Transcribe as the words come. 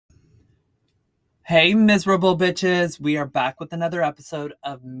Hey, miserable bitches. We are back with another episode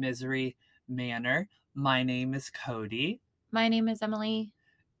of Misery Manor. My name is Cody. My name is Emily.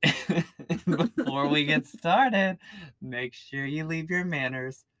 Before we get started, make sure you leave your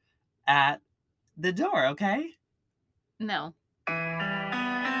manners at the door, okay? No.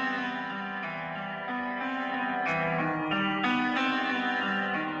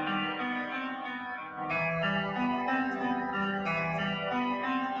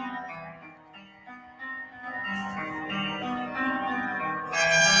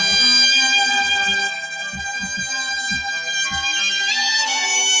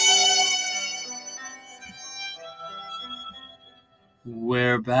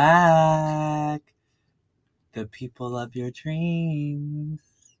 We're back. The people of your dreams.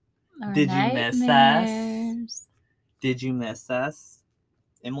 Our Did you miss us? nightmares. Did you miss us?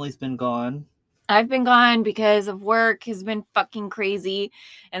 Emily's been gone. I've been gone because of work has been fucking crazy.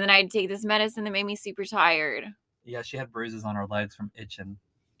 And then I had to take this medicine that made me super tired. Yeah, she had bruises on her legs from itching.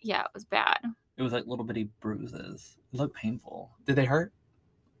 Yeah, it was bad. It was like little bitty bruises. It looked painful. Did they hurt?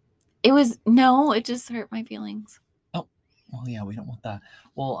 It just hurt my feelings. Well, yeah, we don't want that.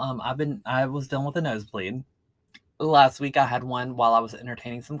 Well, I was dealing with a nosebleed. Last week I had one while I was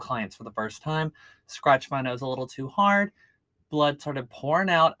entertaining some clients for the first time. Scratched my nose a little too hard. Blood started pouring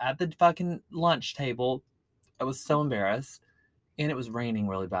out at the fucking lunch table. I was so embarrassed. And it was raining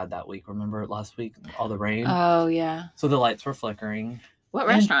really bad that week. Remember last week? All the rain? Oh, yeah. So the lights were flickering. What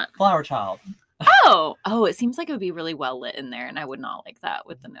restaurant? Flower Child. Oh, it seems like it would be really well lit in there, and I would not like that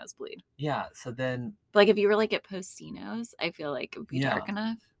with the nosebleed. Yeah, so then... Like, if you were, like, at Postino's, I feel like it would be dark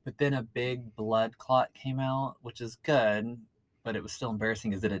enough. But then a big blood clot came out, which is good, but it was still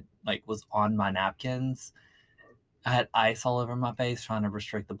embarrassing because it like was on my napkins. I had ice all over my face trying to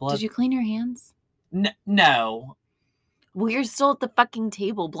restrict the blood. Did you clean your hands? No. Well, you're still at the fucking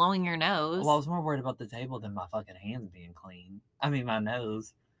table blowing your nose. Well, I was more worried about the table than my fucking hands being clean. I mean, my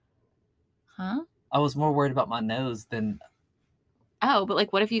nose. Huh? I was more worried about my nose than... Oh, but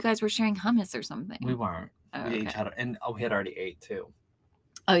like, what if you guys were sharing hummus or something? We weren't. Oh, we okay. each had... And we had already ate, too.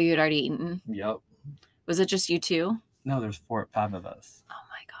 Oh, you had already eaten? Yep. Was it just you two? No, there's 5 of us. Oh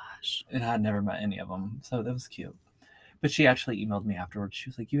my gosh. And I had never met any of them, so that was cute. But she actually emailed me afterwards. She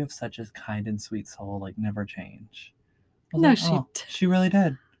was like, "You have such a kind and sweet soul, like never change." No, like, she really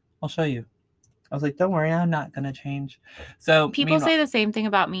did. I'll show you. I was like, "Don't worry, I'm not gonna change." So people say the same thing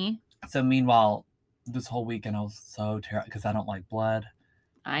about me. So meanwhile, this whole weekend I was so terrified because I don't like blood.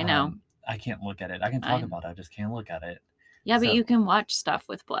 I know. I can't look at it. I can talk about it. I just can't look at it. Yeah, but you can watch stuff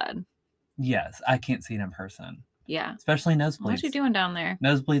with blood. Yes, I can't see it in person. Yeah. Especially nosebleeds. What are you doing down there?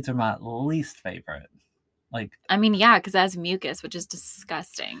 Nosebleeds are my least favorite. Like, I mean, yeah, because it has mucus, which is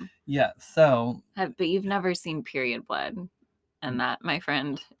disgusting. Yeah, so... But you've never seen period blood. And that, my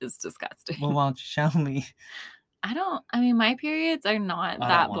friend, is disgusting. Well, why don't you show me? My periods are not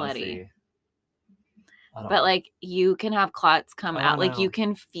that bloody. But, like, you can have clots come out. Like, you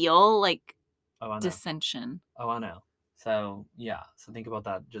can feel, like, dissension. Oh, I know. So, yeah. So, think about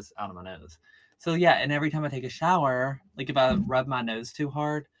that just out of my nose. So, yeah, and every time I take a shower, like, if I rub my nose too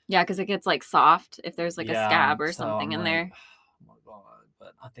hard... Yeah, because it gets, like, soft if there's, like, a scab or something in there. Oh, my God.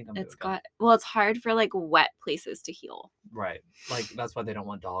 But I think I'm doing good. Well, it's hard for, like, wet places to heal. Right. Like, that's why they don't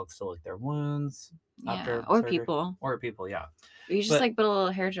want dogs to lick their wounds after surgery. People. Or people, yeah. You just, put a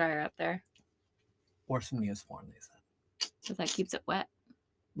little hairdryer up there. Or some Neosporin, they said. Because that keeps it wet.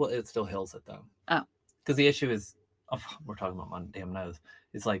 Well, it still heals it, though. Oh. Because the issue is, we're talking about my damn nose.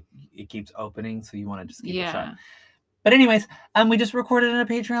 It's like, it keeps opening, so you want to just keep it shut. But anyways, we just recorded a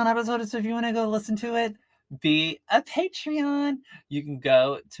Patreon episode, so if you want to go listen to it, be a Patreon. You can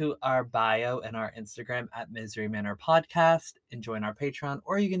go to our bio and our Instagram at Misery Manor Podcast and join our Patreon,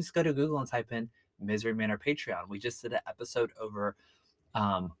 or you can just go to Google and type in Misery Manor Patreon. We just did an episode over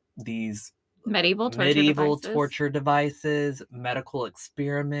these medieval torture devices, medical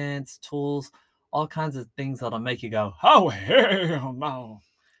experiments, tools, all kinds of things that'll make you go, "Oh, hell no."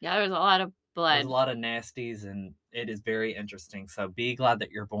 Yeah, there's a lot of blood. There's a lot of nasties, and it is very interesting. So be glad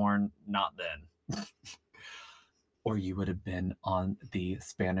that you're born not then. Or you would have been on the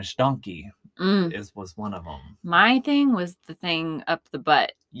Spanish donkey. Was one of them. My thing was the thing up the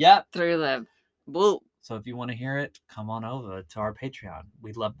butt. Yep. Through the... Whoa. So if you want to hear it, come on over to our Patreon.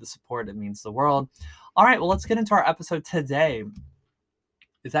 We'd love the support. It means the world. All right, well, let's get into our episode today.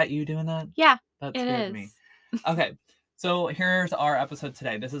 Is that you doing that? Yeah, that scared me. Okay, so here's our episode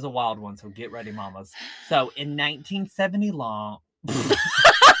today. This is a wild one, so get ready, mamas. So in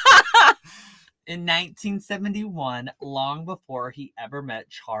 1971, long before he ever met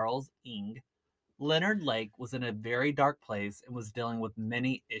Charles Ing, Leonard Lake was in a very dark place and was dealing with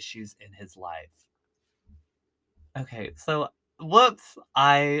many issues in his life. Okay, so whoops,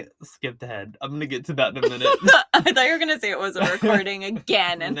 I skipped ahead. I'm gonna get to that in a minute. I thought you were gonna say it wasn't recording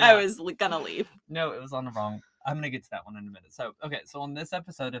again, and No. I was gonna leave. No, it was on the wrong. I'm gonna get to that one in a minute. So, okay, so on this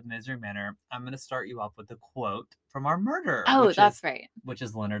episode of Misery Manor, I'm gonna start you off with a quote from our murderer. Oh, that's right. Which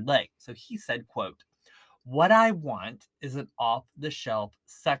is Leonard Lake. So he said, quote, "What I want is an off-the-shelf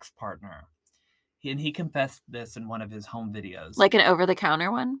sex partner." And he confessed this in one of his home videos. Like an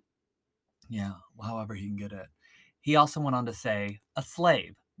over-the-counter one? Yeah, however he can get it. He also went on to say, "A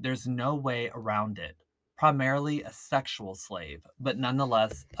slave. There's no way around it. Primarily a sexual slave, but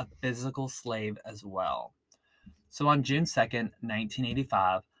nonetheless a physical slave as well." So on June 2nd,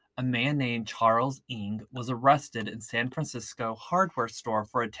 1985, a man named Charles Ng was arrested in San Francisco hardware store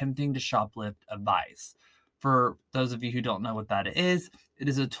for attempting to shoplift a vise. For those of you who don't know what that is, it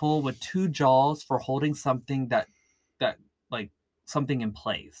is a tool with two jaws for holding something that like something in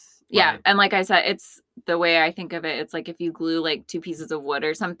place. Yeah, right? and like I said, it's the way I think of it. It's like if you glue like two pieces of wood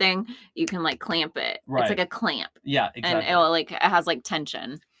or something, you can like clamp it. Right. It's like a clamp. Yeah, exactly. And it has like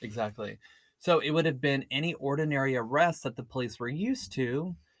tension. Exactly. So it would have been any ordinary arrest that the police were used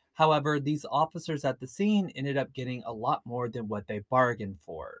to. However, these officers at the scene ended up getting a lot more than what they bargained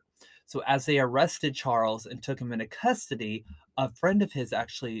for. So as they arrested Charles and took him into custody, a friend of his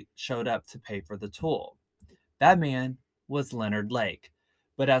actually showed up to pay for the tool. That man was Leonard Lake.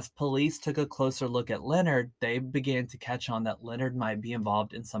 But as police took a closer look at Leonard, they began to catch on that Leonard might be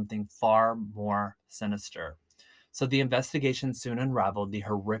involved in something far more sinister. So the investigation soon unraveled the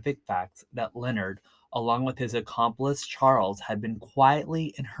horrific facts that Leonard, along with his accomplice Charles, had been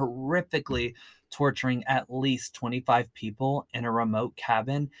quietly and horrifically torturing at least 25 people in a remote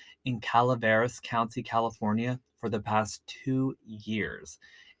cabin in Calaveras County, California, for the past 2 years.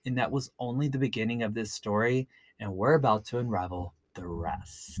 And that was only the beginning of this story, and we're about to unravel the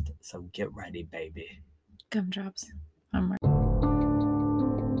rest. So get ready, baby. Gumdrops. I'm ready.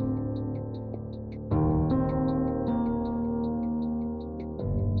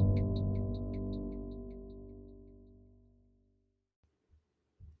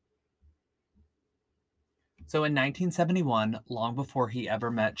 So in 1971, long before he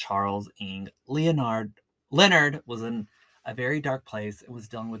ever met Charles Ng, Leonard was in a very dark place and was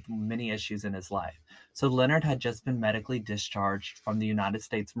dealing with many issues in his life. So Leonard had just been medically discharged from the United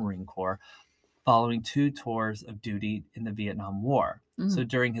States Marine Corps following 2 tours of duty in the Vietnam War. So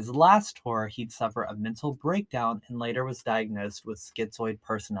during his last tour, he'd suffer a mental breakdown and later was diagnosed with schizoid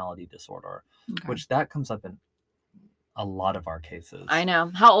personality disorder, which that comes up in a lot of our cases. I know.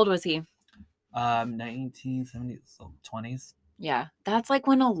 How old was he? 1970s, so 20s. Yeah, that's like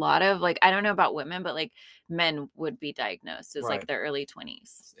when a lot of like, I don't know about women, but like men would be diagnosed as like their early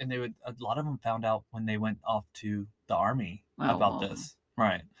 20s. And a lot of them found out when they went off to the army about this.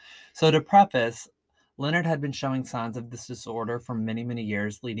 Right. So to preface, Leonard had been showing signs of this disorder for many, many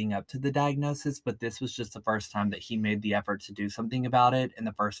years leading up to the diagnosis, but this was just the first time that he made the effort to do something about it, and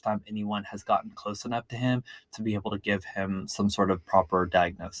the first time anyone has gotten close enough to him to be able to give him some sort of proper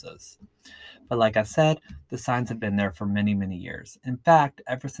diagnosis. But like I said, the signs have been there for many, many years. In fact,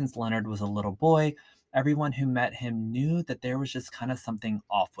 ever since Leonard was a little boy, everyone who met him knew that there was just kind of something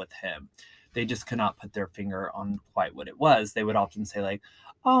off with him. They just could not put their finger on quite what it was. They would often say like,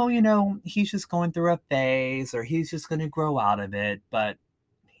 oh, he's just going through a phase or he's just going to grow out of it. But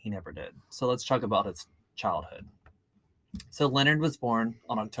he never did. So let's talk about his childhood. So Leonard was born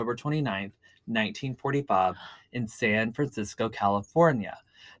on October 29th, 1945 in San Francisco, California.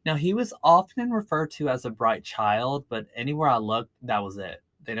 Now, he was often referred to as a bright child, but anywhere I looked, that was it.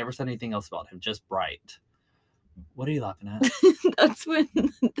 They never said anything else about him, just bright. What are you laughing at? That's when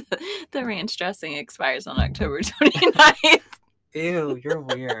the ranch dressing expires on October 29th. Ew, you're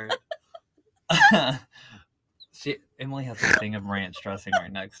weird. Emily has a thing of ranch dressing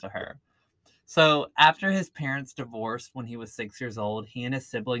right next to her. So after his parents divorced when he was 6 years old, he and his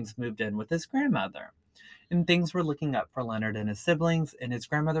siblings moved in with his grandmother. And things were looking up for Leonard and his siblings, and his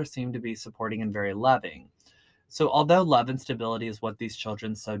grandmother seemed to be supporting and very loving. So although love and stability is what these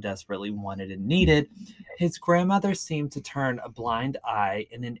children so desperately wanted and needed, his grandmother seemed to turn a blind eye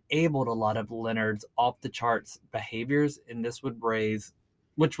and enabled a lot of Leonard's off-the-charts behaviors, and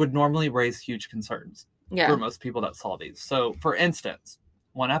which would normally raise huge concerns for most people that saw these. So, for instance,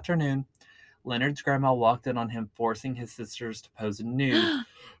 one afternoon, Leonard's grandma walked in on him forcing his sisters to pose nude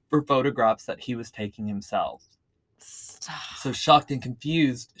for photographs that he was taking himself. Stop. So shocked and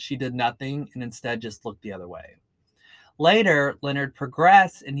confused, she did nothing and instead just looked the other way. Later, Leonard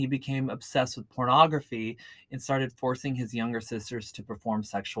progressed and he became obsessed with pornography and started forcing his younger sisters to perform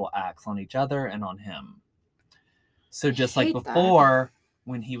sexual acts on each other and on him. So just like before,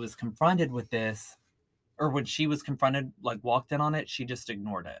 when he was confronted with this, when she was confronted, walked in on it, she just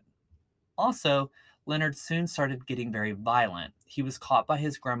ignored it. Also, Leonard soon started getting very violent. He was caught by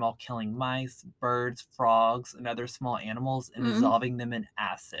his grandma killing mice, birds, frogs, and other small animals and dissolving them in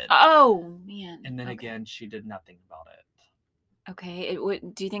acid. Oh, man. And then again, she did nothing about it. Okay.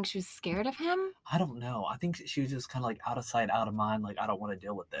 Do you think she was scared of him? I don't know. I think she was just kind of out of sight, out of mind. I don't want to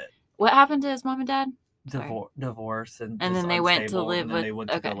deal with it. What happened to his mom and dad? Divorce. And then they went to live with... They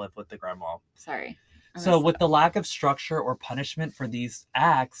went to go live with the grandma. Sorry. So with the lack of structure or punishment for these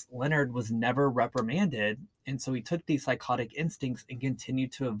acts, Leonard was never reprimanded. And so he took these psychotic instincts and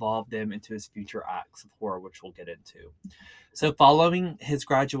continued to evolve them into his future acts of horror, which we'll get into. So following his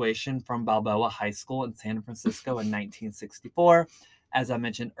graduation from Balboa High School in San Francisco in 1964, as I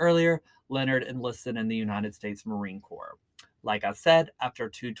mentioned earlier, Leonard enlisted in the United States Marine Corps. Like I said, after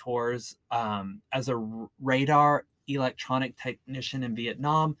 2 tours as a radar electronic technician in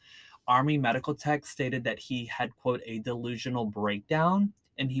Vietnam, Army medical tech stated that he had, quote, a delusional breakdown,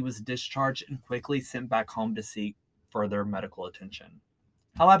 and he was discharged and quickly sent back home to seek further medical attention.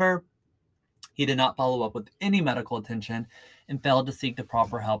 However, he did not follow up with any medical attention and failed to seek the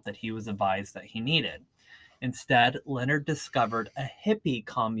proper help that he was advised that he needed. Instead, Leonard discovered a hippie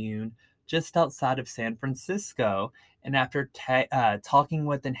commune just outside of San Francisco, and after talking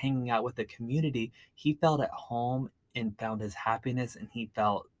with and hanging out with the community, he felt at home and found his happiness, and he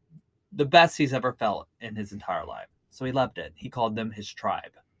felt the best he's ever felt in his entire life. So he loved it. He called them his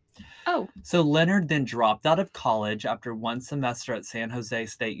tribe. Oh. So Leonard then dropped out of college after 1 semester at San Jose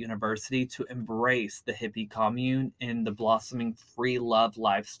State University to embrace the hippie commune and the blossoming free love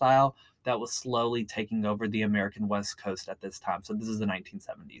lifestyle that was slowly taking over the American West Coast at this time. So this is the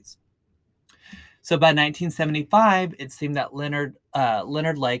 1970s. So by 1975, it seemed that Leonard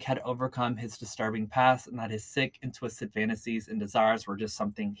Lake had overcome his disturbing past and that his sick and twisted fantasies and desires were just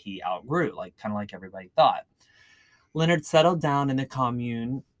something he outgrew, kind of like everybody thought. Leonard settled down in the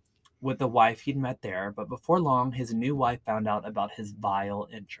commune with the wife he'd met there, but before long, his new wife found out about his vile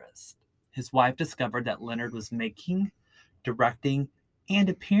interest. His wife discovered that Leonard was making, directing, and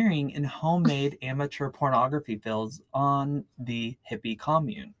appearing in homemade amateur pornography films on the hippie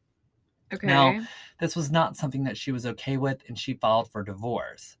commune. Okay. Now, this was not something that she was okay with, and she filed for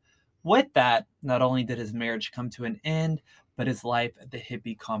divorce. With that, not only did his marriage come to an end, but his life at the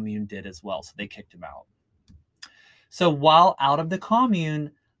hippie commune did as well, so they kicked him out. So while out of the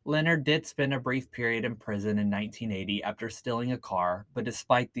commune, Leonard did spend a brief period in prison in 1980 after stealing a car, but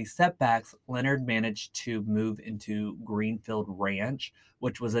despite these setbacks, Leonard managed to move into Greenfield Ranch,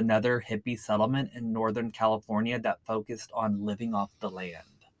 which was another hippie settlement in Northern California that focused on living off the land.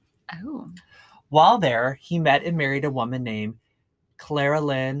 Oh. While there, he met and married a woman named Clara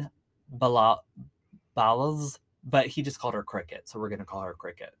Lynn Ballas, but he just called her Cricket, so we're going to call her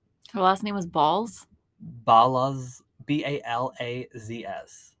Cricket. Her last name was Balls? Ballas,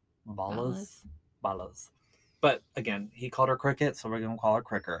 Balazs. Ballas. But again, he called her Cricket, so we're going to call her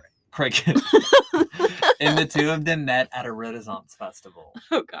Cricket. And the two of them met at a Renaissance festival.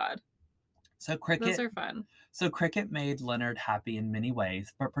 Oh, God. So Cricket... Those are fun. So Cricket made Leonard happy in many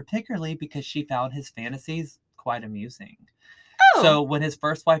ways, but particularly because she found his fantasies quite amusing. Oh. So when his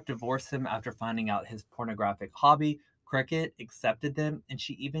first wife divorced him after finding out his pornographic hobby, Cricket accepted them, and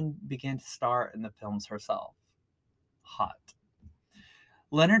she even began to star in the films herself. Hot.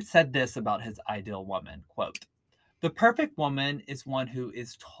 Leonard said this about his ideal woman, quote, "The perfect woman is one who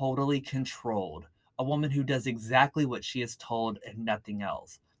is totally controlled, a woman who does exactly what she is told and nothing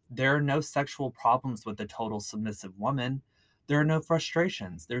else. There are no sexual problems with a total submissive woman. There are no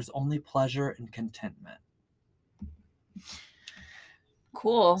frustrations. There's only pleasure and contentment."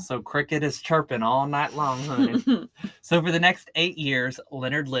 Cool. So Cricket is chirping all night long, honey. So for the next 8 years,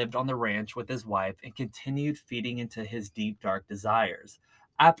 Leonard lived on the ranch with his wife and continued feeding into his deep, dark desires.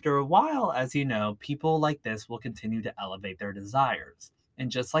 After a while, as you know, people like this will continue to elevate their desires.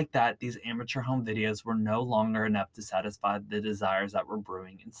 And just like that, these amateur home videos were no longer enough to satisfy the desires that were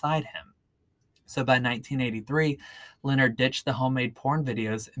brewing inside him. So by 1983, Leonard ditched the homemade porn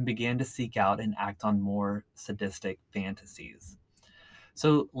videos and began to seek out and act on more sadistic fantasies.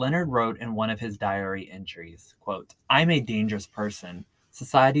 So Leonard wrote in one of his diary entries, quote, "I'm a dangerous person.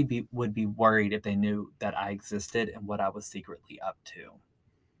 Society would be worried if they knew that I existed and what I was secretly up to."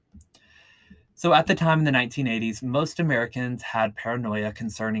 So at the time in the 1980s, most Americans had paranoia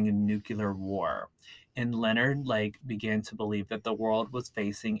concerning a nuclear war, and Leonard Lake began to believe that the world was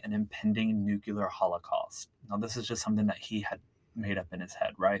facing an impending nuclear holocaust. Now, this is just something that he had made up in his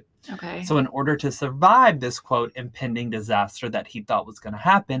head, right? Okay. So in order to survive this, quote, impending disaster that he thought was going to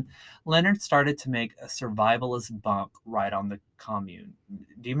happen, Leonard started to make a survivalist bunk right on the commune.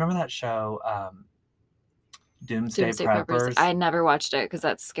 Do you remember that show, Doomsday Preppers. I never watched it because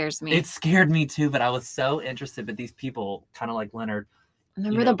that scares me. It scared me too, but I was so interested. But these people, kind of like Leonard.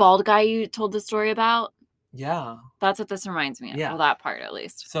 Remember the bald guy you told the story about? Yeah. That's what this reminds me of. Yeah. Well, that part at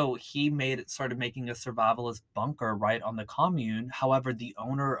least. So he started making a survivalist bunker right on the commune. However, the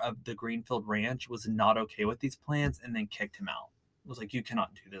owner of the Greenfield Ranch was not okay with these plans and then kicked him out. It was like, you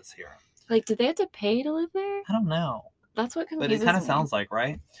cannot do this here. Like, did they have to pay to live there? I don't know. That's what confuses me. But it kind of sounds like,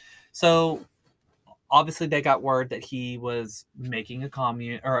 right? So obviously they got word that he was making a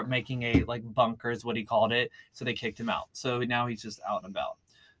commune, or making a like bunker is what he called it. So they kicked him out. So now he's just out and about.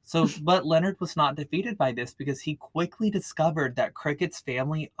 So, but Leonard was not defeated by this because he quickly discovered that Cricket's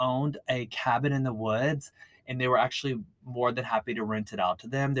family owned a cabin in the woods and they were actually more than happy to rent it out to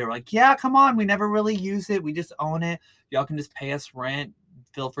them. They were like, yeah, come on. We never really use it. We just own it. Y'all can just pay us rent.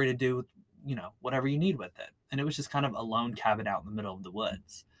 Feel free to do, whatever you need with it. And it was just kind of a lone cabin out in the middle of the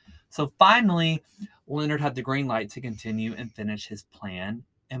woods. So finally, Leonard had the green light to continue and finish his plan.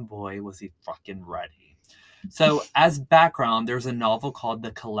 And boy, was he fucking ready. So as background, there's a novel called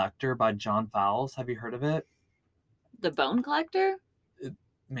The Collector by John Fowles. Have you heard of it? The Bone Collector?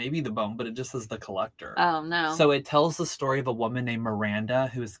 Maybe The Bone, but it just says The Collector. Oh, no. So it tells the story of a woman named Miranda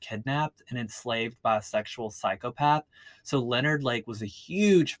who was kidnapped and enslaved by a sexual psychopath. So Leonard was a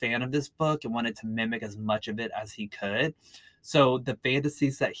huge fan of this book and wanted to mimic as much of it as he could. So the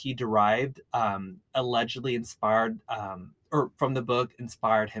fantasies that he derived allegedly inspired, or from the book,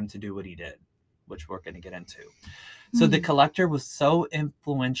 inspired him to do what he did, which we're going to get into. So The Collector was so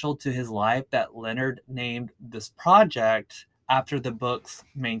influential to his life that Leonard named this project after the book's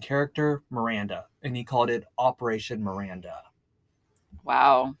main character, Miranda, and he called it Operation Miranda.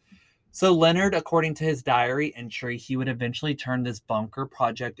 Wow. So Leonard, according to his diary entry, he would eventually turn this bunker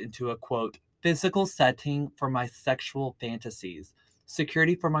project into a, quote, physical setting for my sexual fantasies,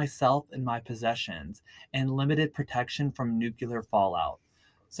 security for myself and my possessions, and limited protection from nuclear fallout.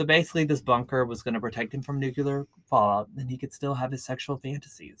 So basically, this bunker was going to protect him from nuclear fallout, and he could still have his sexual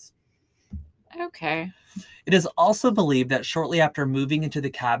fantasies. Okay. It is also believed that shortly after moving into the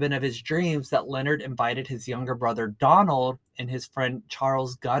cabin of his dreams, that Leonard invited his younger brother Donald and his friend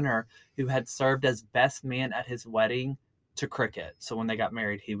Charles Gunner, who had served as best man at his wedding, to Cricket. So when they got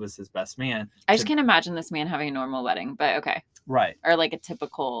married, he was his best man. I just can't imagine this man having a normal wedding, but okay. Right. Or like a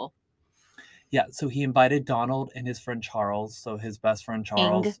typical... Yeah, so he invited Donald and his friend Charles, so his best friend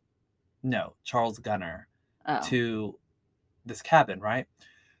Charles. Ing? No, Charles Gunner, to this cabin, right?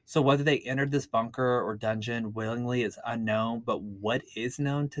 So whether they entered this bunker or dungeon willingly is unknown, but what is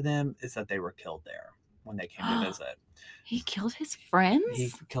known to them is that they were killed there when they came to visit. He killed his friends?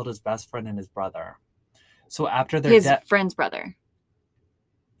 He killed his best friend and his brother. So after their his friend's brother.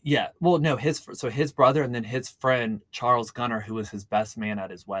 Yeah, well, no, his brother and then his friend Charles Gunner, who was his best man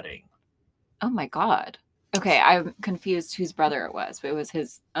at his wedding. Oh my God. Okay, I'm confused whose brother it was. But it was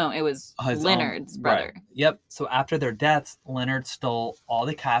his Leonard's brother. Right. Yep. So after their deaths, Leonard stole all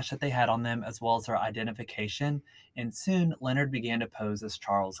the cash that they had on them as well as their identification. And soon Leonard began to pose as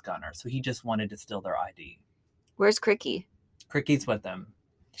Charles Gunner. So he just wanted to steal their ID. Where's Cricky? Cricky's with them.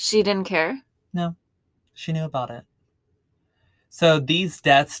 She didn't care? No. She knew about it. So these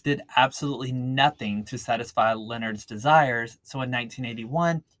deaths did absolutely nothing to satisfy Leonard's desires. So in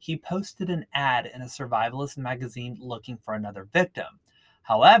 1981, he posted an ad in a survivalist magazine looking for another victim.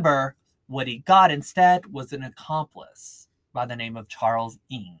 However, what he got instead was an accomplice by the name of Charles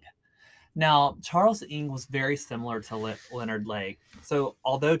Ing. Now, Charles Ing was very similar to Leonard Lake. So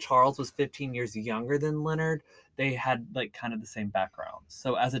although Charles was 15 years younger than Leonard, they had kind of the same background.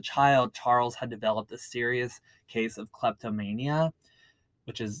 So as a child, Charles had developed a serious case of kleptomania,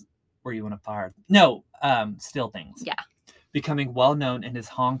 which is where you want to fire. No, steal things. Yeah. Becoming well known in his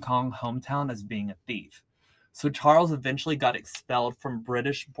Hong Kong hometown as being a thief. So Charles eventually got expelled from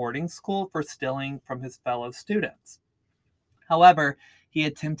British boarding school for stealing from his fellow students. However, he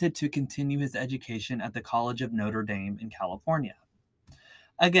attempted to continue his education at the College of Notre Dame in California.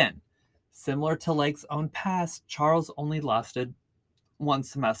 Again, similar to Lake's own past, Charles only lasted one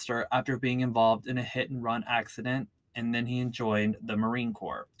semester after being involved in a hit-and-run accident, and then he joined the Marine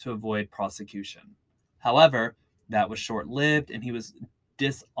Corps to avoid prosecution. However, that was short-lived, and he was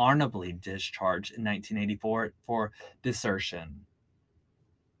dishonorably discharged in 1984 for desertion.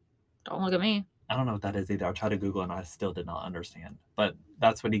 Don't look at me. I don't know what that is either. I tried to Google and I still did not understand. But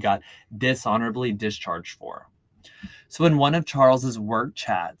that's what he got dishonorably discharged for. So in one of Charles's work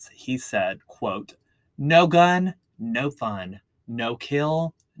chats, he said, quote, "No gun, no fun, no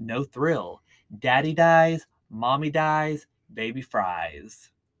kill, no thrill. Daddy dies, mommy dies, baby fries."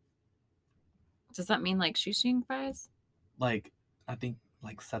 Does that mean like shooting fries? I think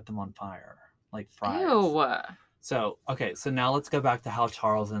set them on fire. like fries. Ew. So, okay, so now let's go back to how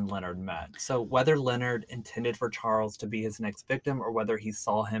Charles and Leonard met. So, whether Leonard intended for Charles to be his next victim or whether he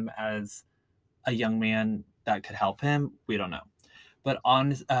saw him as a young man that could help him, we don't know.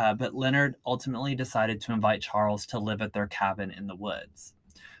 But Leonard ultimately decided to invite Charles to live at their cabin in the woods.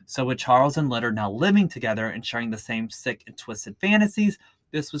 So, with Charles and Leonard now living together and sharing the same sick and twisted fantasies,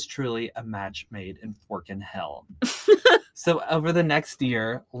 this was truly a match made in forkin' hell. So over the next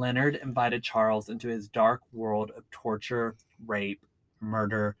year, Leonard invited Charles into his dark world of torture, rape,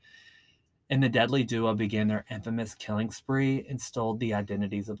 murder, and the deadly duo began their infamous killing spree and stole the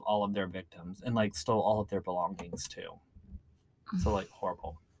identities of all of their victims and like stole all of their belongings too. So like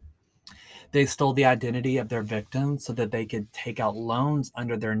horrible. They stole the identity of their victims so that they could take out loans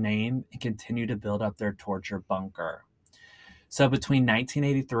under their name and continue to build up their torture bunker. So between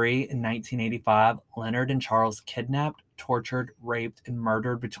 1983 and 1985, Leonard and Charles kidnapped, tortured, raped, and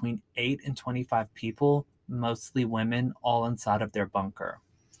murdered between 8 and 25 people, mostly women, all inside of their bunker.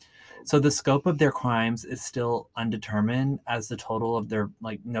 So the scope of their crimes is still undetermined as the total of their,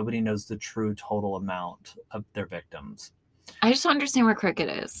 like, nobody knows the true total amount of their victims. I just don't understand where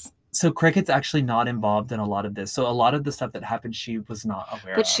Cricket is. So Cricket's actually not involved in a lot of this. So a lot of the stuff that happened, she was not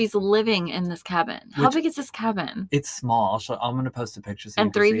aware of. But she's living in this cabin. How big is this cabin? It's small. I'm going to post a picture.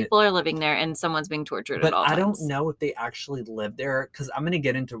 And 3 people are living there and someone's being tortured at all times. But I don't know if they actually live there because I'm going to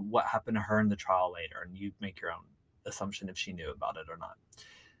get into what happened to her in the trial later. And you make your own assumption if she knew about it or not.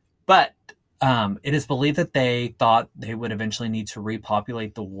 But it is believed that they thought they would eventually need to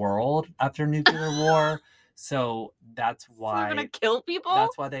repopulate the world after nuclear war. So that's why they're gonna kill people.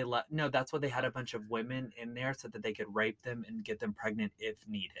 That's why that's why they had a bunch of women in there so that they could rape them and get them pregnant if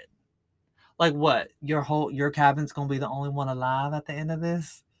needed. Like what? Your cabin's gonna be the only one alive at the end of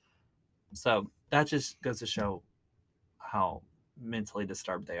this? So that just goes to show how mentally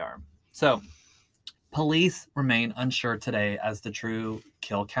disturbed they are. So police remain unsure today as the true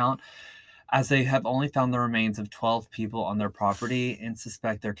kill count, as they have only found the remains of 12 people on their property and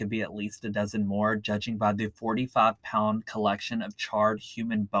suspect there could be at least a dozen more, judging by the 45-pound collection of charred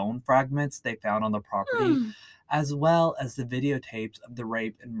human bone fragments they found on the property, as well as the videotapes of the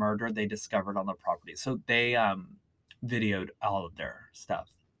rape and murder they discovered on the property. So they videoed all of their stuff.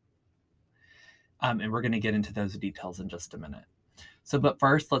 And we're going to get into those details in just a minute. So, but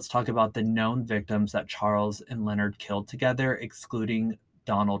first, let's talk about the known victims that Charles and Leonard killed together, excluding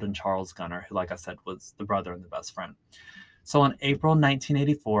Donald and Charles Gunner, who, like I said, was the brother and the best friend. So on April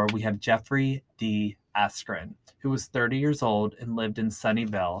 1984, we have Jeffrey D. Askren, who was 30 years old and lived in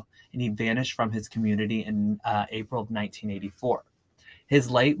Sunnyvale, and he vanished from his community in April of 1984.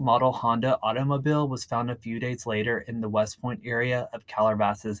 His late model Honda automobile was found a few days later in the West Point area of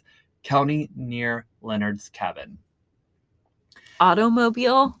Calabasas County near Leonard's cabin.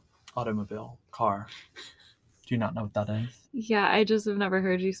 Automobile, car. Do you not know what that is? Yeah, I just have never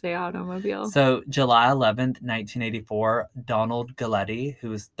heard you say automobile. So July 11th, 1984, Donald Galletti, who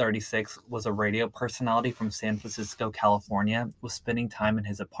was 36, was a radio personality from San Francisco, California, was spending time in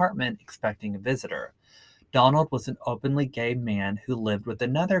his apartment expecting a visitor. Donald was an openly gay man who lived with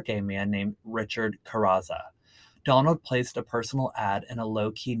another gay man named Richard Carraza. Donald placed a personal ad in a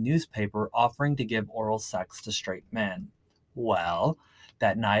low-key newspaper offering to give oral sex to straight men. Well,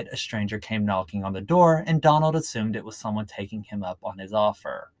 that night, a stranger came knocking on the door, and Donald assumed it was someone taking him up on his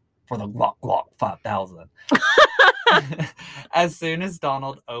offer for the Glock 5000. As soon as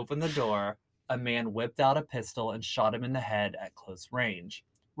Donald opened the door, a man whipped out a pistol and shot him in the head at close range.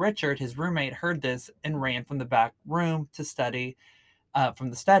 Richard, his roommate, heard this and ran from the back room to from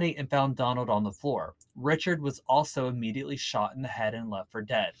the study and found Donald on the floor. Richard was also immediately shot in the head and left for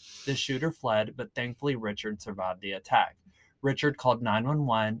dead. The shooter fled, but thankfully Richard survived the attack. Richard called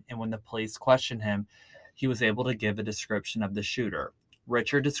 911, and when the police questioned him, he was able to give a description of the shooter.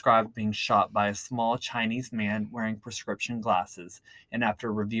 Richard described being shot by a small Chinese man wearing prescription glasses, and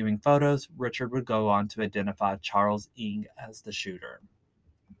after reviewing photos, Richard would go on to identify Charles Ng as the shooter.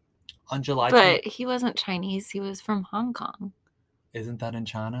 On July 20th, but he wasn't Chinese, he was from Hong Kong. Isn't that in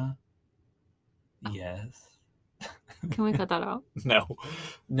China? Yes. Can we cut that out? No,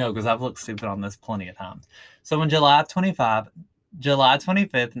 because I've looked stupid on this plenty of times. So on July 25th,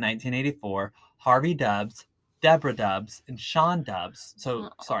 1984, Harvey Dubs, Deborah Dubs, and Sean Dubs.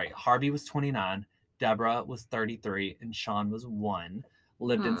 Harvey was 29, Deborah was 33, and Sean was 1.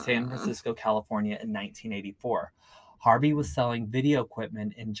 Lived in San Francisco, California in 1984. Harvey was selling video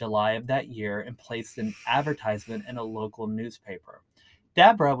equipment in July of that year and placed an advertisement in a local newspaper.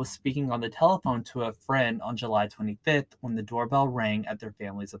 Deborah was speaking on the telephone to a friend on July 25th when the doorbell rang at their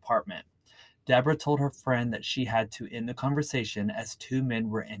family's apartment. Deborah told her friend that she had to end the conversation as two men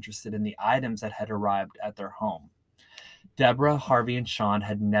were interested in the items that had arrived at their home. Deborah, Harvey, and Sean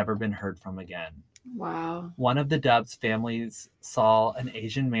had never been heard from again. Wow. One of the Dubs families saw an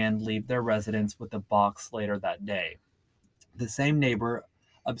Asian man leave their residence with a box later that day. The same neighbor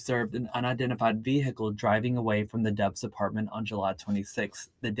observed an unidentified vehicle driving away from the Dubs apartment on July 26th,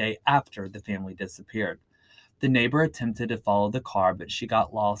 the day after the family disappeared. The neighbor attempted to follow the car, but she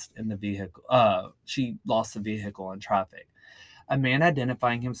got lost in the vehicle. She lost the vehicle in traffic. A man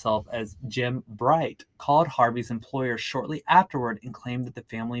identifying himself as Jim Bright called Harvey's employer shortly afterward and claimed that the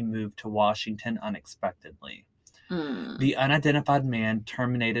family moved to Washington unexpectedly. The unidentified man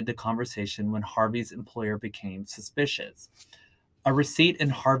terminated the conversation when Harvey's employer became suspicious. A receipt in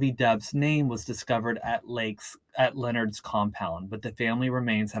Harvey Dubb's name was discovered at Leonard's compound, but the family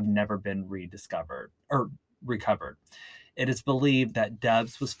remains have never been recovered. It is believed that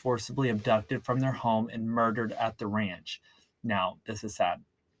Dubbs was forcibly abducted from their home and murdered at the ranch. Now, this is sad.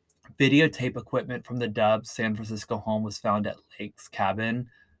 Videotape equipment from the Dubbs San Francisco home was found at Lake's cabin.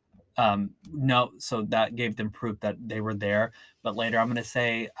 So that gave them proof that they were there. But later I'm going to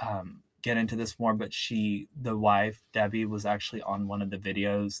say, get into this more, but the wife, Debbie, was actually on one of the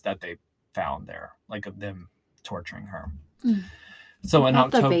videos that they found there, like of them torturing her. So in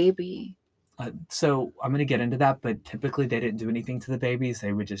October, the baby. So I'm going to get into that, but typically they didn't do anything to the babies.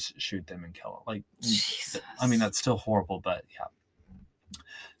 They would just shoot them and kill them. Like, Jesus. I mean, that's still horrible, but yeah.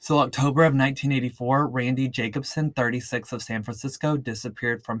 So October of 1984, Randy Jacobson, 36 of San Francisco,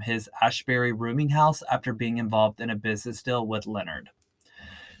 disappeared from his Ashbury rooming house after being involved in a business deal with Leonard.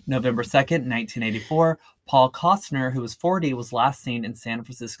 November 2nd, 1984, Paul Costner, who was 40, was last seen in San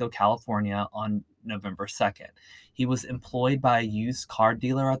Francisco, California on November 2nd. He was employed by a used car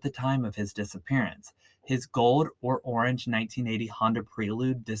dealer at the time of his disappearance. His gold or orange 1980 Honda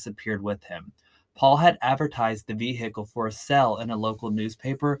Prelude disappeared with him. Paul had advertised the vehicle for a sale in a local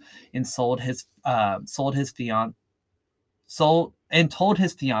newspaper and told his fiancée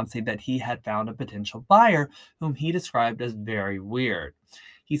that he had found a potential buyer whom he described as very weird.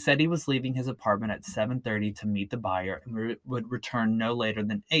 He said he was leaving his apartment at 7:30 to meet the buyer and would return no later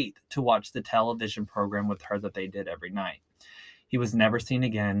than 8 to watch the television program with her that they did every night. He was never seen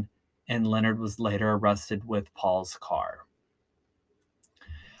again, and Leonard was later arrested with Paul's car.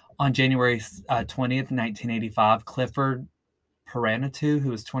 On January 20th, 1985, Clifford Peranitu,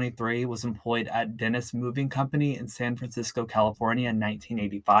 who was 23, was employed at Dennis Moving Company in San Francisco, California in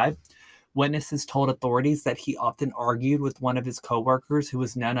 1985. Witnesses told authorities that he often argued with one of his co-workers, who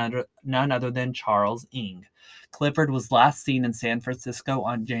was none other than Charles Ng. Clifford was last seen in San Francisco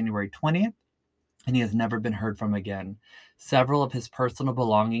on January 20th, and he has never been heard from again. Several of his personal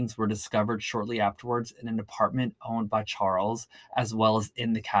belongings were discovered shortly afterwards in an apartment owned by Charles, as well as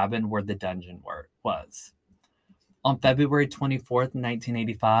in the cabin where the dungeon was. On February 24th,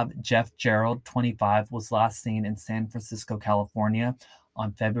 1985, Jeff Gerald, 25, was last seen in San Francisco, California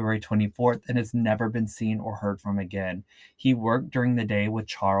on February 24th and has never been seen or heard from again. He worked during the day with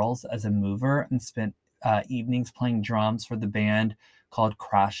Charles as a mover and spent evenings playing drums for the band called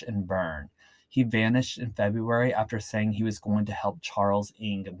Crash and Burn. He vanished in February after saying he was going to help Charles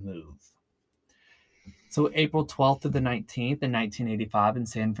Ng move. So April 12th to the 19th in 1985 in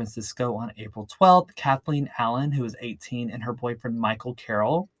San Francisco, on April 12th, Kathleen Allen, who was 18, and her boyfriend Michael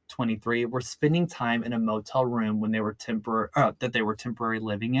Carroll, 23, were spending time in a motel room when they were temporarily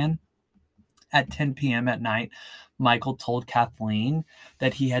living in. At 10 p.m. at night, Michael told Kathleen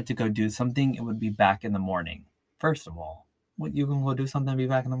that he had to go do something and would be back in the morning. First of all, what, you gonna go do something and be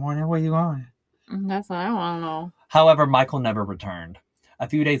back in the morning? Where you going? That's what I want to know. However, Michael never returned. A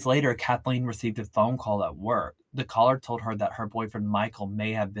few days later, Kathleen received a phone call at work. The caller told her that her boyfriend Michael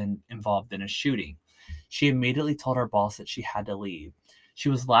may have been involved in a shooting. She immediately told her boss that she had to leave. She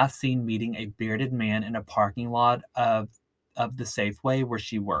was last seen meeting a bearded man in a parking lot of the Safeway where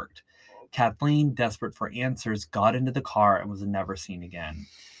she worked. Kathleen, desperate for answers, got into the car and was never seen again.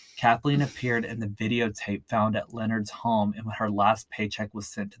 Kathleen appeared in the videotape found at Leonard's home, and when her last paycheck was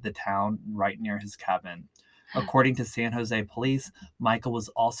sent to the town right near his cabin. According to San Jose police, Michael was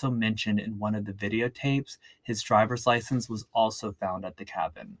also mentioned in one of the videotapes. His driver's license was also found at the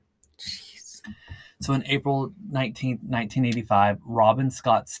cabin. Jeez. So on April 19, 1985, Robin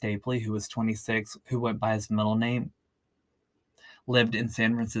Scott Stapley, who was 26, who went by his middle name, lived in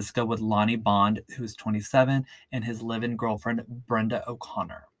San Francisco with Lonnie Bond, who was 27, and his live-in girlfriend, Brenda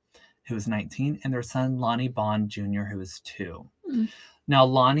O'Connor, who was 19, and their son, Lonnie Bond Jr., who was 2. Now,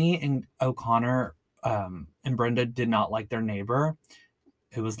 Lonnie and O'Connor and Brenda did not like their neighbor.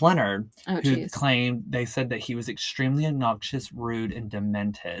 who was Leonard, who geez. claimed, they said that he was extremely obnoxious, rude, and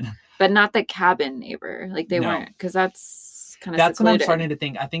demented. But not the cabin neighbor. Like they weren't, because that's kind of That's secluded. what I'm starting to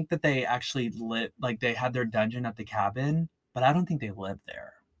think. I think that they actually lived, like they had their dungeon at the cabin, but I don't think they lived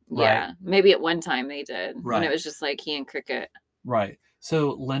there. Right? Yeah, maybe at one time they did. Right. When it was just like he and Cricket. Right.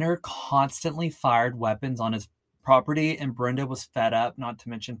 So Leonard constantly fired weapons on his property, and Brenda was fed up, not to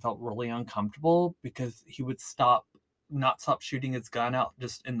mention felt really uncomfortable because he would not stop shooting his gun out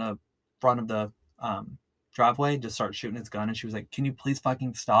just in the front of the driveway, just start shooting his gun. And she was like, can you please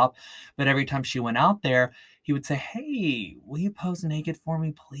fucking stop? But every time she went out there, he would say, hey, will you pose naked for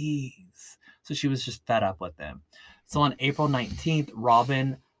me, please? So she was just fed up with him. So on April 19th,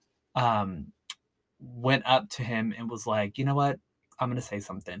 Robin went up to him and was like, you know what? I'm going to say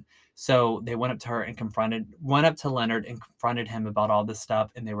something. So they went up to her and went up to Leonard and confronted him about all this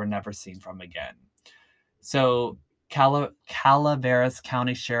stuff, and they were never seen from again. So Calaveras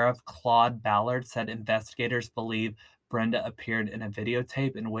County Sheriff Claude Ballard said investigators believe Brenda appeared in a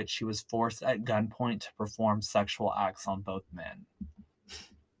videotape in which she was forced at gunpoint to perform sexual acts on both men.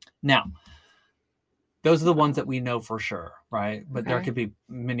 Now, those are the ones that we know for sure, right? But there could be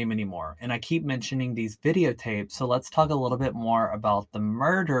many, many more. And I keep mentioning these videotapes. So let's talk a little bit more about the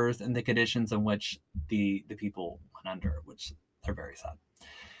murders and the conditions in which the people went under, which they're very sad.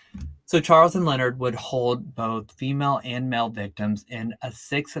 So Charles and Leonard would hold both female and male victims in a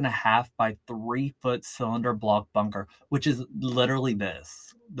 6.5 by 3 foot cylinder block bunker, which is literally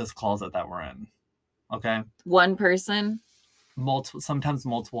this closet that we're in. Okay. One person? Sometimes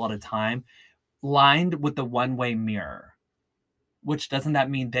multiple at a time. Lined with a one-way mirror, which doesn't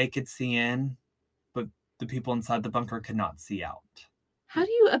that mean they could see in, but the people inside the bunker could not see out? How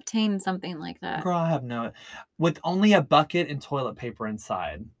do you obtain something like that? Girl, I have with only a bucket and toilet paper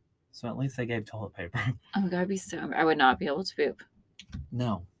inside. So at least they gave toilet paper. Oh, God, I would not be able to poop.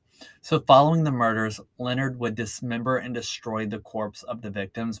 No. So following the murders, Leonard would dismember and destroy the corpse of the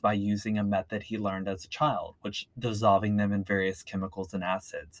victims by using a method he learned as a child, which dissolving them in various chemicals and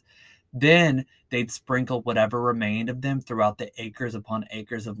acids. Then they'd sprinkle whatever remained of them throughout the acres upon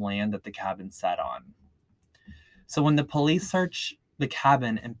acres of land that the cabin sat on. So when the police searched the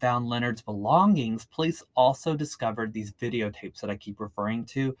cabin and found Leonard's belongings, police also discovered these videotapes that I keep referring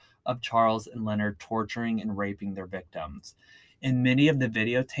to of Charles and Leonard torturing and raping their victims. In many of the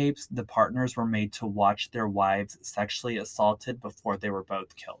videotapes, the partners were made to watch their wives sexually assaulted before they were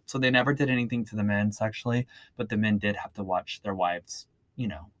both killed. So they never did anything to the men sexually, but the men did have to watch their wives,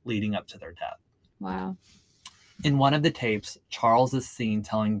 leading up to their death. Wow. In one of the tapes, Charles is seen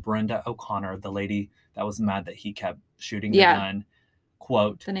telling Brenda O'Connor, the lady that was mad that he kept shooting the gun,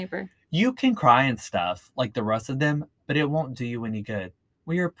 quote, the neighbor, you can cry and stuff like the rest of them, but it won't do you any good.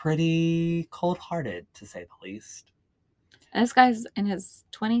 We are pretty cold-hearted, to say the least. And this guy's in his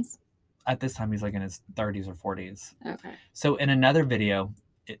 20s? At this time, he's like in his 30s or 40s. Okay. So in another video,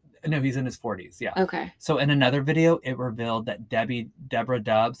 he's in his 40s, yeah. Okay. So in another video, it revealed that Deborah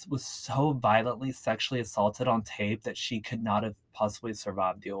Dubs was so violently sexually assaulted on tape that she could not have possibly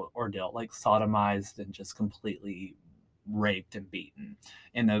survived the ordeal, like sodomized and just completely raped and beaten.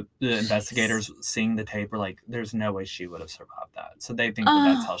 And the investigators seeing the tape were like, there's no way she would have survived that. So they think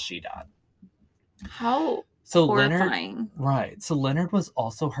that that's how she died. How horrifying. Right. So Leonard was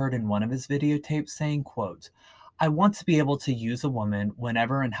also heard in one of his videotapes saying, quote, I want to be able to use a woman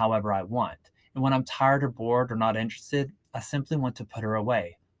whenever and however I want. And when I'm tired or bored or not interested, I simply want to put her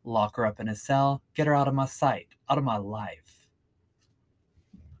away, lock her up in a cell, get her out of my sight, out of my life.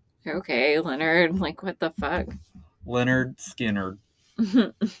 Okay, Leonard. Like, what the fuck? Leonard Skinner.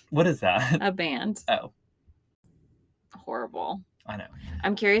 What is that? A band. Oh. Horrible. I know.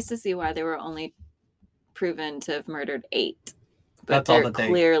 I'm curious to see why they were only proven to have murdered 8. But that's all that they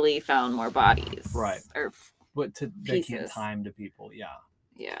clearly found more bodies. Right. Or they can't time to people, yeah.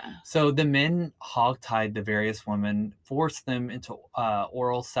 Yeah. So the men hogtied the various women, forced them into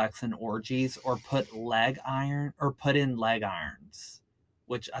oral sex and orgies, or put in leg irons,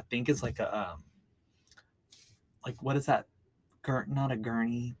 which I think is like a like, what is that? Not a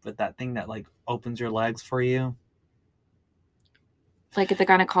gurney, but that thing that like opens your legs for you. Like at the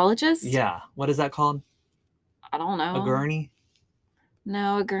gynecologist? Yeah. What is that called? I don't know. A gurney?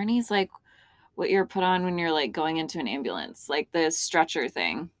 No, a gurney's like what you're put on when you're like going into an ambulance, like the stretcher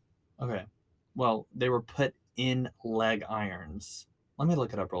thing. Okay. Well, they were put in leg irons. Let me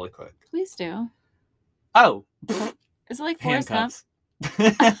look it up really quick. Please do. Oh. Is it like Forrest Gump?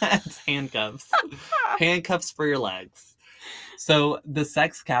 It's handcuffs. Handcuffs for your legs. So the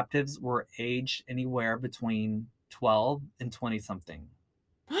sex captives were aged anywhere between 12 and 20 something.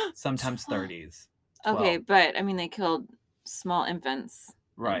 Sometimes 30s. 12. Okay, but I mean they killed small infants.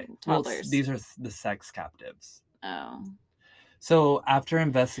 Right. Toddlers. Well, these are the sex captives. Oh. So after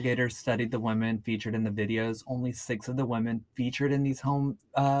investigators studied the women featured in the videos, only 6 of the women featured in these home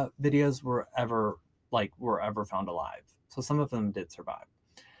videos were ever found alive. So some of them did survive.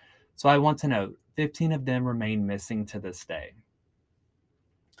 So I want to note, 15 of them remain missing to this day.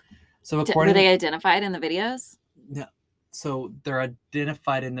 So were they identified in the videos? No. So they're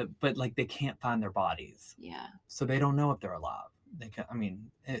identified but like they can't find their bodies. Yeah. So they don't know if they're alive. They can,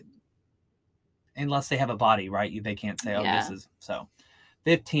 unless they have a body, right? They can't say, this is so.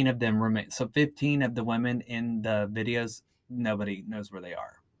 15 of them remain. So 15 of the women in the videos, nobody knows where they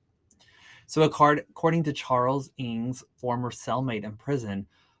are. So according to Charles Ing's former cellmate in prison,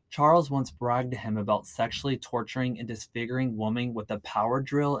 Charles once bragged to him about sexually torturing and disfiguring women with a power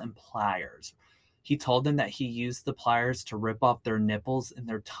drill and pliers. He told them that he used the pliers to rip off their nipples and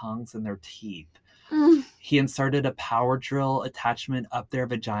their tongues and their teeth. He inserted a power drill attachment up their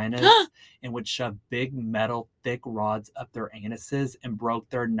vaginas and would shove big metal thick rods up their anuses and broke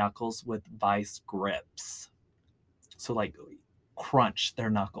their knuckles with vice grips. So like crunch their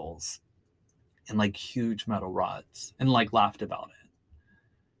knuckles and like huge metal rods and like laughed about it.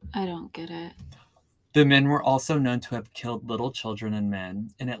 I don't get it. The men were also known to have killed little children and men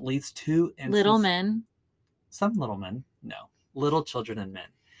in at least 2 instances. Little men? Some little men. No. Little children and men.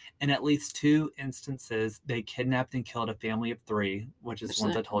 In at least 2 instances, they kidnapped and killed a family of 3, which is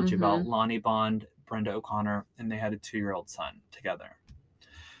ones I told you about, Lonnie Bond, Brenda O'Connor, and they had a 2-year-old son together.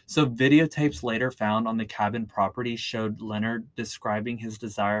 So videotapes later found on the cabin property showed Leonard describing his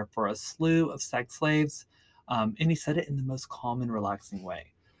desire for a slew of sex slaves, and he said it in the most calm and relaxing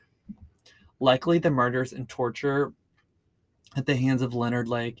way. Likely the murders and torture at the hands of Leonard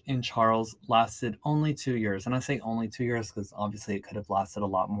Lake and Charles lasted only 2 years. And I say only 2 years because obviously it could have lasted a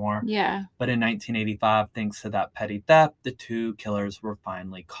lot more. Yeah. But in 1985, thanks to that petty theft, the 2 killers were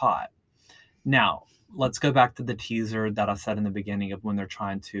finally caught. Now, let's go back to the teaser that I said in the beginning of when they're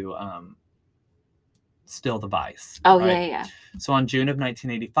trying to steal the vice. Oh, right? yeah. So on June of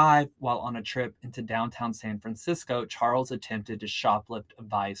 1985, while on a trip into downtown San Francisco, Charles attempted to shoplift a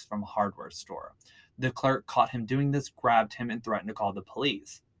vice from a hardware store. The clerk caught him doing this, grabbed him, and threatened to call the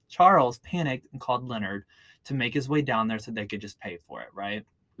police. Charles panicked and called Leonard to make his way down there so they could just pay for it, right?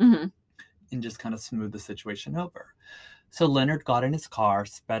 Mm-hmm. And just kind of smooth the situation over. So Leonard got in his car,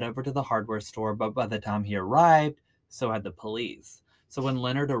 sped over to the hardware store, but by the time he arrived, so had the police. So when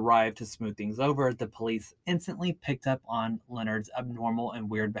Leonard arrived to smooth things over, the police instantly picked up on Leonard's abnormal and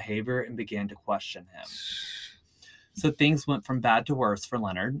weird behavior and began to question him. So things went from bad to worse for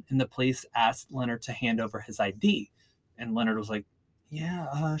Leonard, and the police asked Leonard to hand over his ID. And Leonard was like,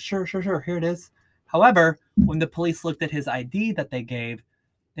 sure, here it is. However, when the police looked at his ID that they gave,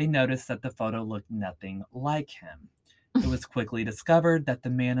 they noticed that the photo looked nothing like him. It was quickly discovered that the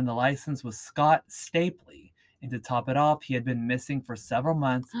man in the license was Scott Stapley. And to top it off, he had been missing for several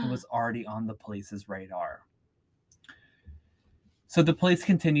months and was already on the police's radar. So the police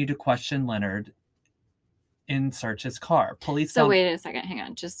continued to question Leonard and search his car. Wait a second, hang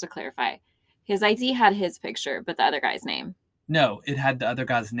on, just to clarify. His ID had his picture, but the other guy's name. No, it had the other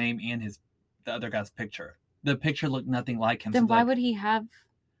guy's name and the other guy's picture. The picture looked nothing like him. Then why would he have?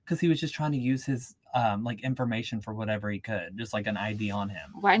 Because he was just trying to use his information for whatever he could, just like an ID on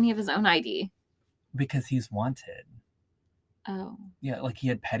him. Why didn't he have his own ID? Because he's wanted. Oh. Yeah, like he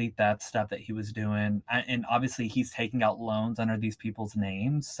had petty theft stuff that he was doing, and obviously he's taking out loans under these people's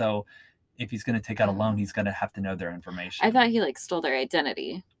names. So if he's going to take out a loan, he's going to have to know their information. I thought he stole their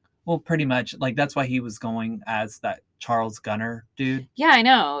identity. Well, pretty much. Like that's why he was going as that Charles Gunner dude. Yeah, I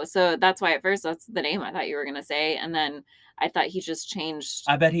know. So that's why at first that's the name I thought you were going to say, and then I thought he just changed.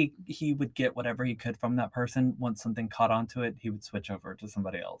 I bet he would get whatever he could from that person. Once something caught onto it, he would switch over to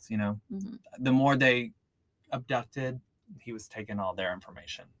somebody else, Mm-hmm. The more they abducted, he was taking all their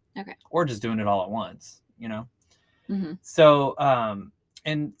information. Okay. Or just doing it all at once, Mm-hmm. So,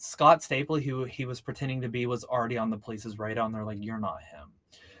 and Scott Stapley, who he was pretending to be, was already on the police's radar, and they're like, you're not him.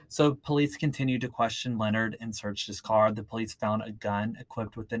 So police continued to question Leonard and searched his car. The police found a gun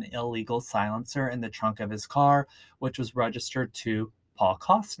equipped with an illegal silencer in the trunk of his car, which was registered to Paul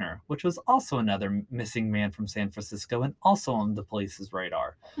Costner, which was also another missing man from San Francisco and also on the police's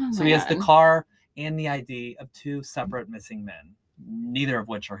radar. So he has the car and the ID of 2 separate missing men, neither of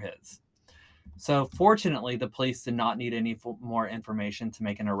which are his. So fortunately, the police did not need any more information to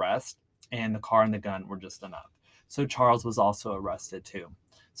make an arrest, and the car and the gun were just enough. So Charles was also arrested too.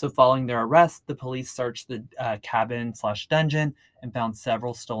 So following their arrest, the police searched the cabin/dungeon and found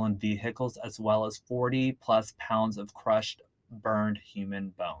several stolen vehicles as well as 40 plus pounds of crushed, burned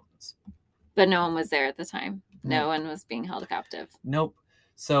human bones. But no one was there at the time. No one was being held captive. Nope.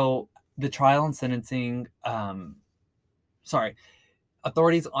 So the trial and sentencing,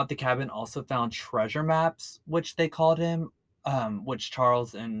 authorities at the cabin also found treasure maps, which they called him, which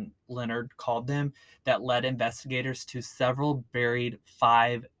Charles and Leonard called them, that led investigators to several buried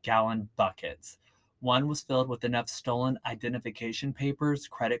 5-gallon buckets. One was filled with enough stolen identification papers,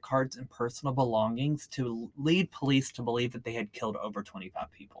 credit cards, and personal belongings to lead police to believe that they had killed over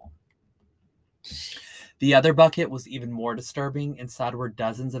 25 people. The other bucket was even more disturbing. Inside were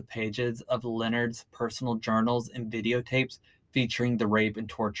dozens of pages of Leonard's personal journals and videotapes featuring the rape and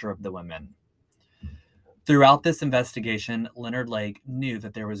torture of the women. Throughout this investigation, Leonard Lake knew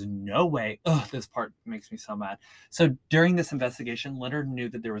that there was no way... this part makes me so mad. So during this investigation, Leonard knew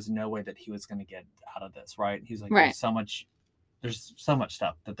that there was no way that he was going to get out of this, right? He's like, there's so much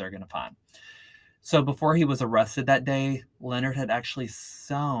stuff that they're going to find. So before he was arrested that day, Leonard had actually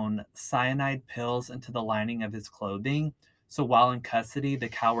sewn cyanide pills into the lining of his clothing. So while in custody, the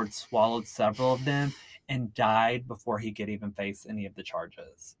coward swallowed several of them and died before he could even face any of the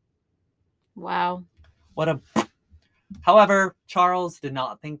charges. Wow. However, Charles did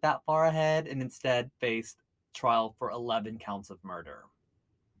not think that far ahead and instead faced trial for 11 counts of murder.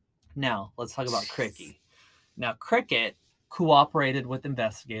 Now, let's talk about Cricket. Now, Cricket cooperated with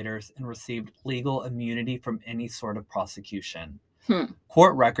investigators and received legal immunity from any sort of prosecution.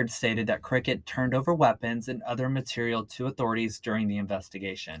 Court records stated that Cricket turned over weapons and other material to authorities during the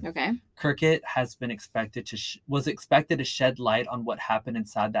investigation. Okay. Cricket has been expected to shed light on what happened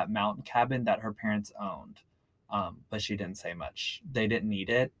inside that mountain cabin that her parents owned. But she didn't say much. They didn't need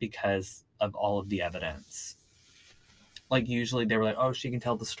it because of all of the evidence. Like usually they were like, oh, she can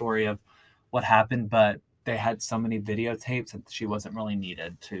tell the story of what happened, but they had so many videotapes that she wasn't really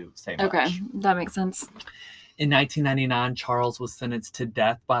needed to say much. Okay, that makes sense. In 1999, Charles was sentenced to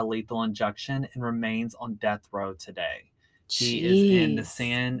death by lethal injection and remains on death row today. He is in the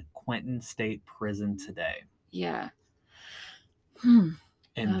San Quentin State Prison today. Yeah. And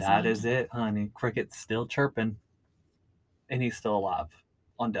that is it, honey. Cricket's still chirping. And he's still alive.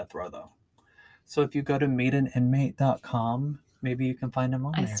 On death row, though. So if you go to meetaninmate.com, maybe you can find him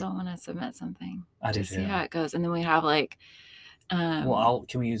on there. I still want to submit something. I do to see how it goes. And then we have like... can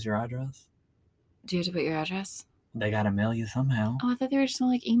we use your address? Do you have to put your address? They got to mail you somehow. Oh, I thought they were just going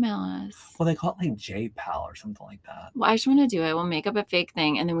to like email us. Well, they call it like JPAL or something like that. Well, I just want to do it. We'll make up a fake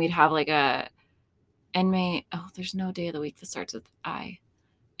thing and then we'd have like a inmate. Oh, there's no day of the week that starts with I.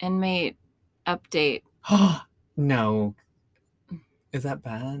 Inmate update. No. Is that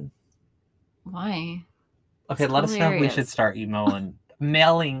bad? Why? Okay, let us know if we should start emailing.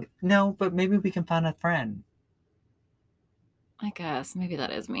 Mailing. No, but maybe we can find a friend. I guess. Maybe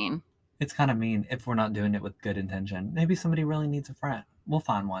that is mean. It's kind of mean if we're not doing it with good intention. Maybe somebody really needs a friend. We'll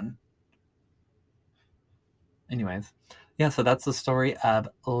find one. Anyways. Yeah, so that's the story of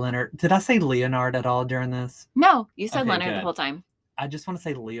Leonard. Did I say Leonard at all during this? No, you said Okay, Leonard good. the whole time. I just want to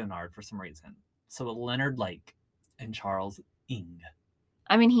say Leonard for some reason. So Leonard Lake and Charles Ng.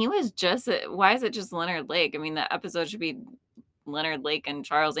 I mean, he was just... Why is it just Leonard Lake? I mean, the episode should be Leonard Lake and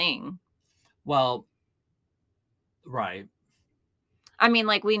Charles Ng. Well, right. I mean,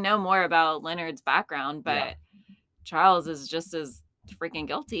 like, we know more about Leonard's background, but Charles is just as freaking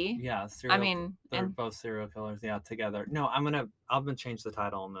guilty. Yeah, they're both serial killers. Yeah, together. No, I'm gonna change the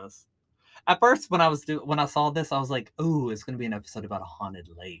title on this. At first, when I saw this, I was like, "Ooh, it's gonna be an episode about a haunted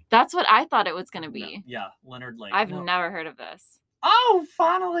lake." That's what I thought it was gonna be. No, yeah, Leonard Lake. I've never heard of this. Oh,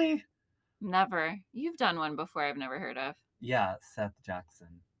 finally! Never. You've done one before. I've never heard of. Yeah, Seth Jackson.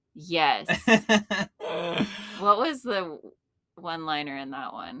 Yes. What was the one-liner in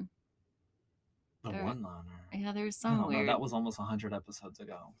that one? One-liner? Yeah, there was some weird. That was almost 100 episodes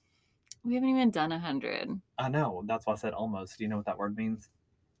ago. We haven't even done 100. I know. That's why I said almost. Do you know what that word means?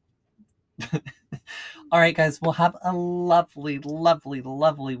 All right, guys. We'll have a lovely, lovely,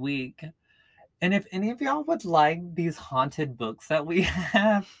 lovely week. And if any of y'all would like these haunted books that we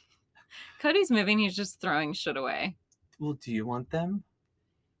have. Cody's moving. He's just throwing shit away. Well, do you want them?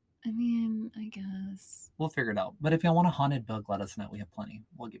 I mean, I guess. We'll figure it out. But if y'all want a haunted book, let us know. We have plenty.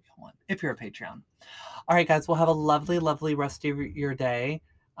 We'll give you one. If you're a Patreon. All right, guys. We'll have a lovely, lovely rest of your day.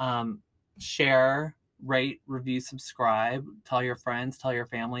 Share, rate, review, subscribe. Tell your friends, tell your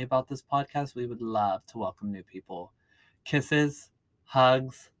family about this podcast. We would love to welcome new people. Kisses,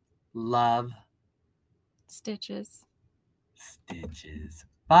 hugs, love. Stitches.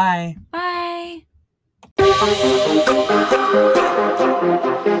 Bye. Bye.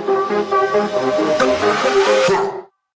 Yeah.